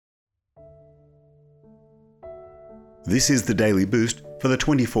This is the Daily Boost for the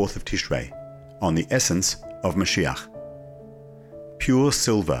 24th of Tishrei, on the essence of Moshiach. Pure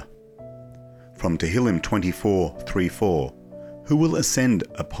silver. From Tehillim 24:3-4, who will ascend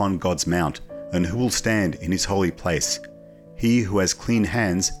upon God's mount, and who will stand in his holy place? He who has clean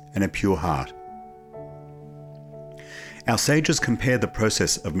hands and a pure heart. Our sages compare the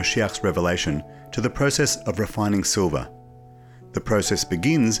process of Moshiach's revelation to the process of refining silver. The process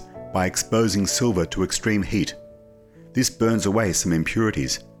begins by exposing silver to extreme heat. This burns away some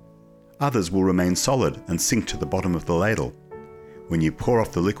impurities. Others will remain solid and sink to the bottom of the ladle. When you pour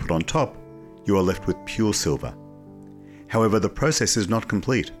off the liquid on top, you are left with pure silver. However, the process is not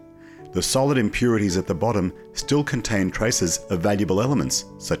complete. The solid impurities at the bottom still contain traces of valuable elements,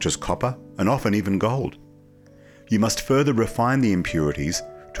 such as copper and often even gold. You must further refine the impurities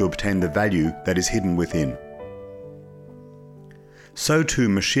to obtain the value that is hidden within. So too,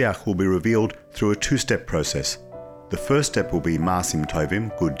 Moshiach will be revealed through a two-step process. The first step will be Maasim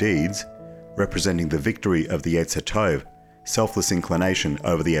Tovim, good deeds, representing the victory of the Yetzer Tov, selfless inclination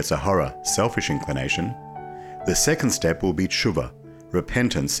over the Yetzer Hara, selfish inclination. The second step will be Tshuva,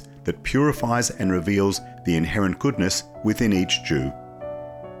 repentance that purifies and reveals the inherent goodness within each Jew.